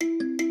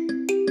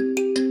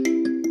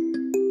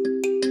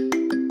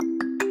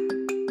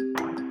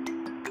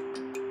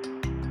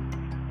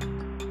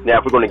Now,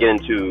 if we're going to get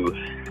into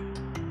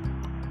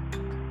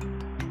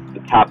the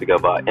topic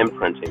of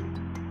imprinting,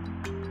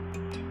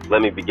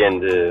 let me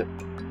begin to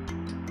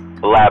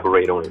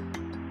elaborate on it,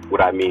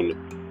 what I mean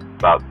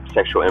about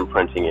sexual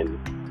imprinting and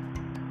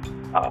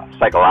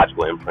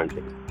psychological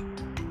imprinting.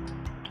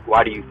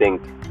 Why do you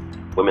think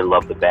women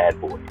love the bad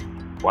boy?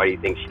 Why do you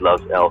think she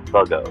loves El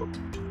Thuggo?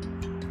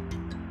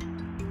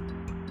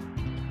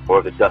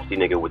 Or the dusty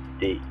nigga with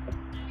the D?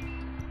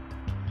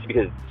 It's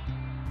because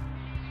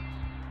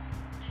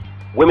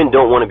women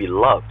don't want to be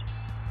loved.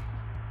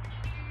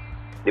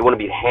 They want to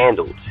be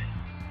handled.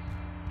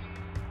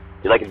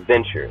 They like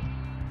adventure.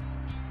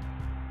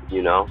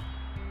 You know?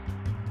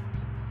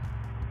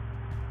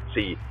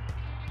 See,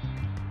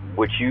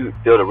 what you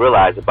fail to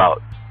realize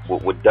about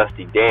with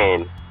Dusty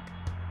Dan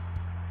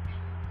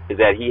is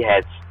that he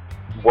had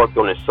worked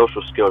on his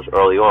social skills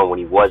early on when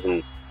he was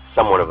in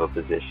somewhat of a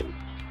position.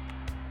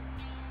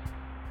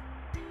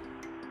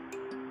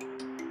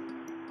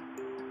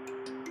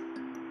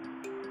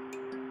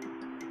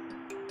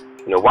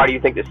 You know, why do you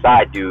think the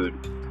side dude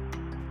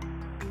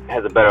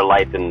has a better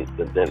life than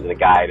the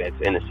guy that's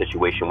in a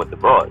situation with the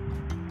broad?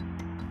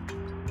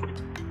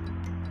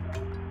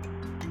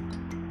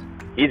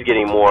 He's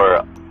getting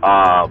more,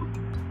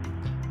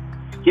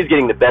 he's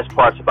getting the best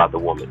parts about the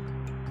woman,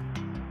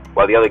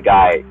 while the other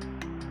guy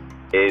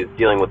is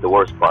dealing with the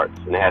worst parts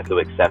and has to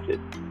accept it.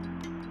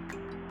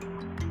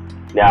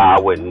 Now, I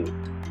wouldn't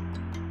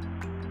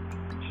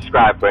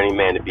subscribe for any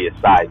man to be a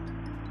side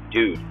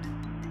dude,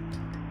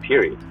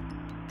 period.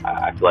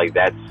 I feel like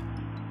that's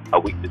a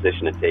weak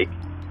position to take,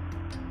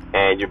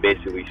 and you're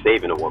basically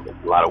saving a woman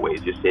in a lot of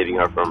ways. You're saving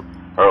her from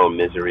her own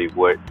misery,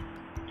 what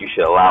you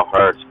should allow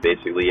her to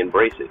basically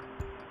embrace it.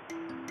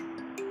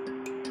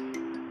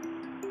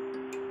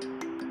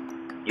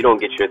 You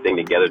don't get your thing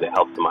together to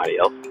help somebody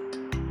else.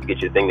 You get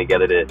your thing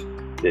together to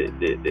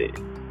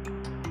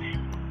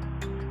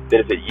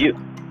benefit you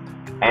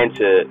and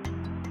to,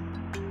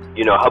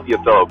 you know, help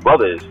your fellow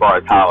brother as far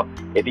as how,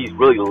 if he's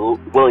really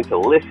willing to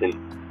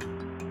listen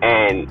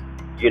and,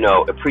 you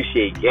know,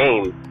 appreciate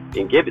game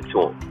and give it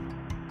to him.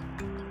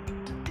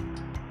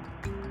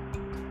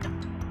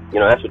 You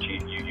know, that's what you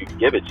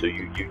give it to.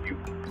 You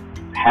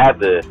have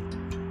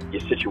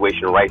your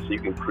situation right so you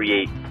can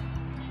create,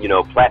 you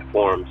know,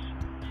 platforms,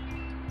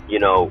 you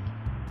know,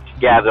 to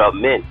gather up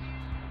men.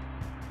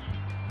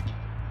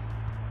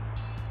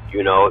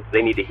 You know,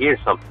 they need to hear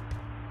something.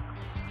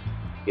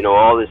 You know,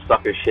 all this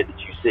sucker shit that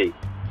you see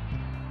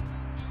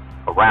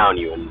around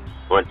you and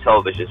on a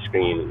television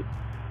screen and,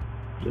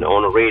 you know,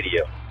 on the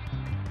radio.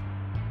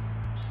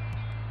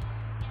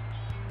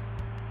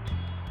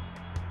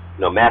 You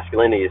know,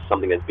 masculinity is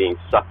something that's being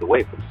sucked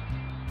away from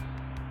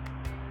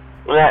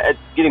you.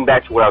 Getting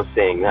back to what I was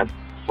saying, that's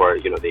where,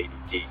 you know, the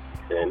ADD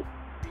and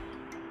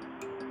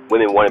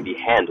women want to be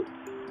handled.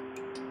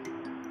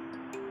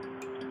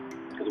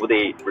 Because what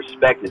they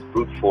respect is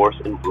brute force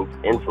and brute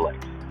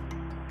intellect.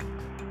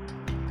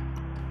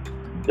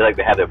 They like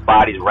to have their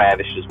bodies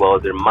ravished as well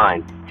as their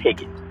minds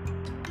taken.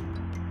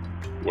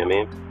 You know what I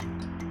mean?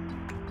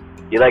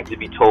 They like to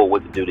be told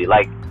what to do. They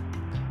like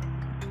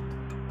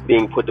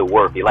being put to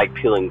work. They like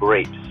peeling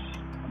grapes.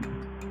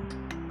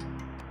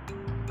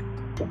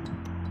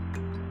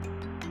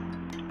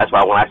 That's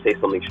why when I say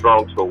something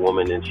strong to a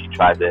woman and she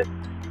tries to,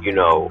 you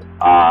know,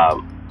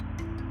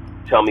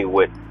 tell me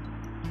what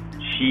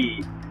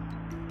she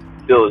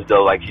feels as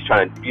though like she's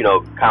trying to, you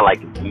know, kind of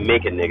like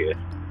make a nigga,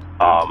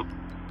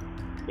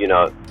 you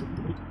know,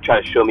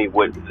 try to show me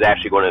what is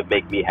actually going to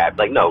make me happy.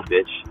 Like, no,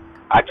 bitch,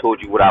 I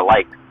told you what I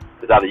like.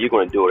 It's either you're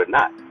going to do it or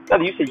not. It's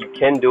either you say you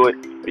can do it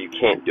or you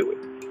can't do it,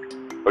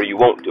 or you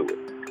won't do it.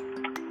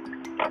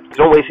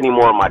 Don't waste any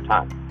more of my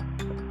time.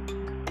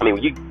 I mean,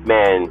 when you,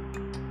 man,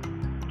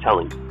 I'm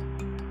telling you,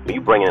 when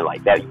you bring it in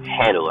like that, you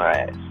handle her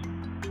ass.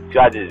 You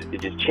guys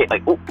just change,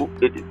 like,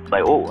 it's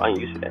like, oh, I ain't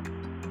used to that.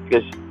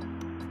 Because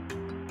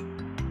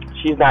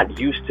she's not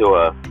used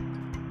to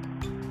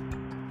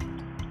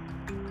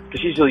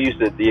because she's still used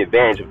to the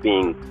advantage of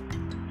being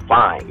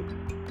fine.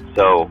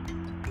 So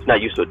she's not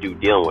used to a dude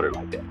dealing with her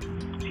like that.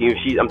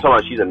 See, I'm talking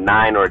about she's a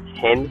 9 or a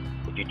 10.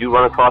 If you do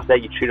run across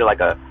that, you treat her like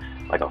a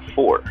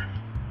 4.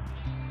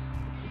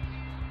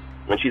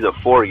 When she's a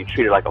 4, you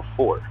treat her like a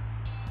 4.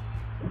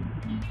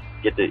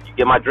 You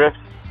get my drift?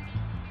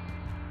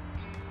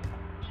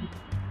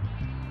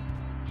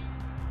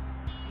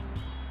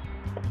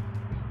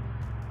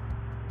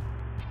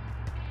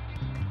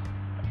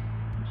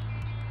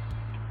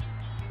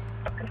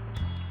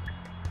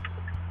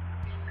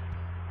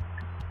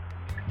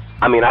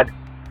 I mean, I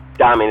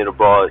dominated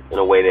abroad in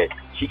a way that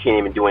she can't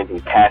even do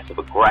anything passive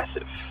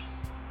aggressive.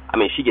 I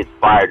mean, she gets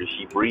fired if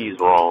she breathes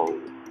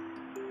wrong.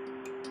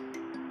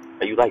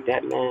 Are you like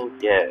that, man?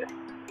 Yeah.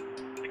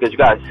 Because you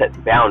gotta set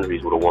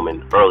boundaries with a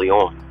woman early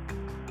on.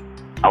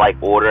 I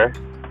like order.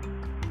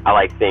 I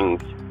like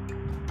things,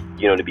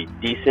 you know, to be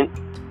decent.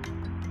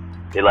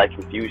 They like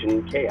confusion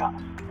and chaos.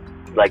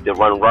 They like to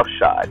run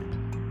roughshod.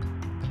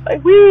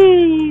 Like,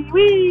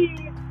 wee.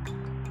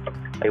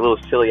 Like little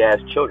silly ass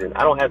children.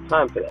 I don't have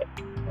time for that.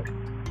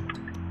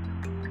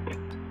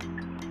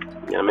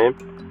 You know what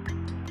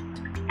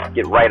I mean?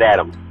 Get right at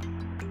them.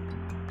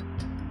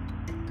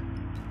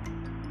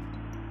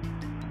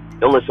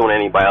 Don't listen to what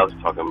anybody else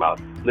is talking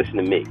about. Listen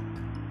to me.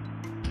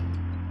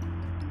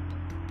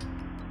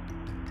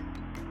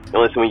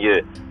 Don't listen when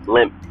your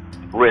limp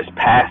wrist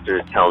pastor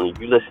is telling you.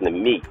 You listen to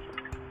me.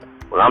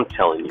 What I'm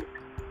telling you.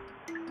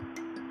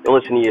 Don't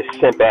listen to your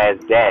simp ass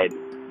dad.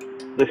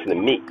 Listen to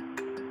me.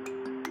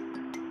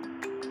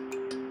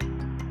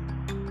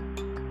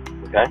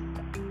 Okay?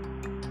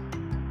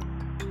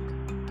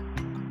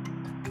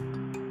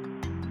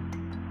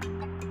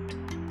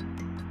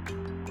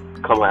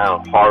 Come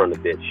out hard on the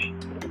bitch.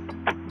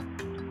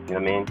 You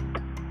know what I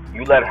mean?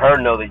 You let her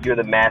know that you're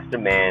the master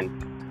man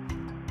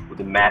with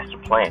the master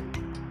plan.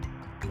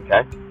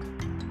 Okay?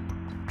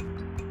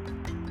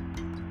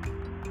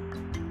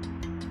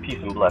 Peace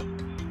and blessings.